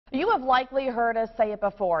You have likely heard us say it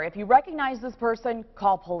before. If you recognize this person,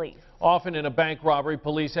 call police. Often in a bank robbery,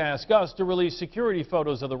 police ask us to release security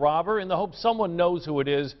photos of the robber in the hope someone knows who it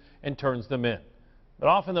is and turns them in. But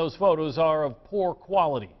often those photos are of poor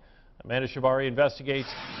quality. Amanda Shavari investigates,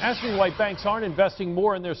 asking why banks aren't investing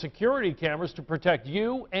more in their security cameras to protect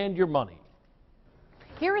you and your money.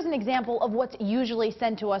 Here is an example of what's usually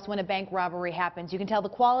sent to us when a bank robbery happens. You can tell the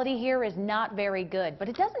quality here is not very good, but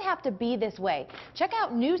it doesn't have to be this way. Check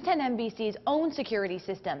out News 10 NBC's own security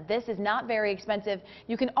system. This is not very expensive.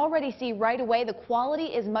 You can already see right away the quality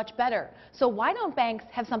is much better. So why don't banks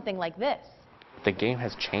have something like this? The game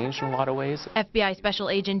has changed in a lot of ways. FBI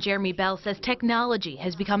Special Agent Jeremy Bell says technology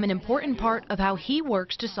has become an important part of how he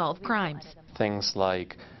works to solve crimes. Things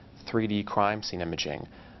like 3D crime scene imaging,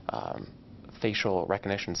 facial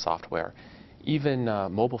recognition software, even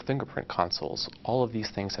mobile fingerprint consoles. All of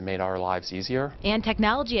these things have made our lives easier. And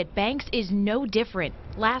technology at banks is no different.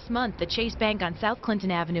 Last month, the Chase Bank on South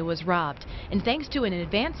Clinton Avenue was robbed. And thanks to an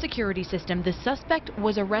advanced security system, the suspect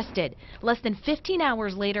was arrested less than 15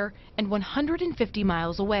 hours later and 150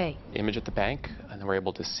 miles away. Image at the bank, and then we're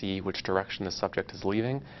able to see which direction the subject is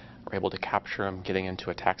leaving. We're able to capture him getting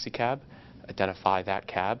into a taxi cab, identify that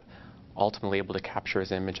cab, ultimately able to capture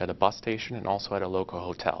his image at a bus station and also at a local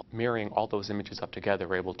hotel. Mirroring all those images up together,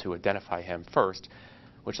 we're able to identify him first,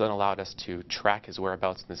 which then allowed us to track his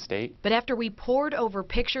whereabouts in the state. But after we pored over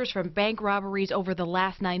pictures from bank robberies over the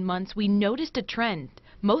last 9 months, we noticed a trend.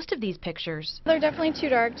 Most of these pictures, they're definitely too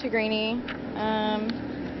dark, too grainy.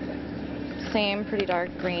 Same, pretty dark,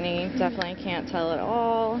 grainy. Definitely can't tell at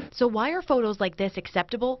all. So why are photos like this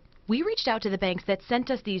acceptable? We reached out to the banks that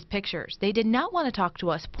sent us these pictures. They did not want to talk to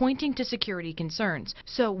us, pointing to security concerns.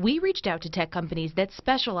 So we reached out to tech companies that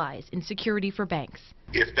specialize in security for banks.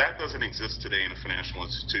 If that doesn't exist today in a financial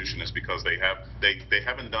institution, it's because they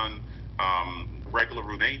haven't done regular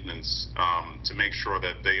maintenance to make sure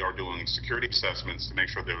that they are doing security assessments to make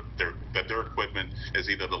sure that their equipment is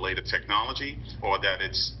either the latest technology or that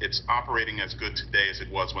it's operating as good today as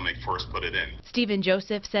it was when they first put it in. Stephen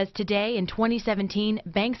Joseph says today in 2017,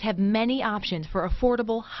 banks have many options for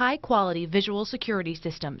affordable, high-quality visual security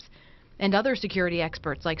systems. And other security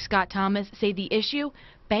experts like Scott Thomas say the issue,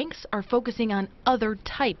 banks are focusing on other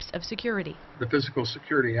types of security. The physical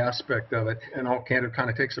security aspect of it, and all candor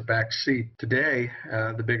kind of takes a back seat. Today,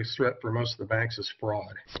 the biggest threat for most of the banks is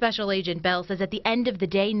fraud. Special Agent Bell says at the end of the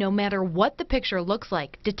day, no matter what the picture looks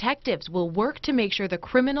like, detectives will work to make sure the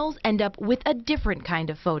criminals end up with a different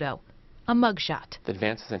kind of photo, a mugshot. The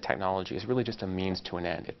advances in technology is really just a means to an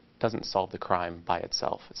end. It doesn't solve the crime by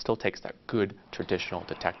itself. It still takes that good traditional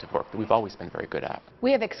detective work that we've always been very good at.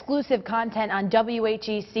 We have exclusive content on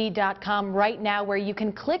WHEC.com right now where you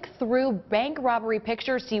can click through bank robbery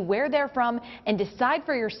pictures, see where they're from, and decide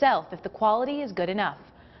for yourself if the quality is good enough.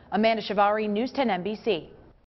 Amanda Shavari, News 10 NBC.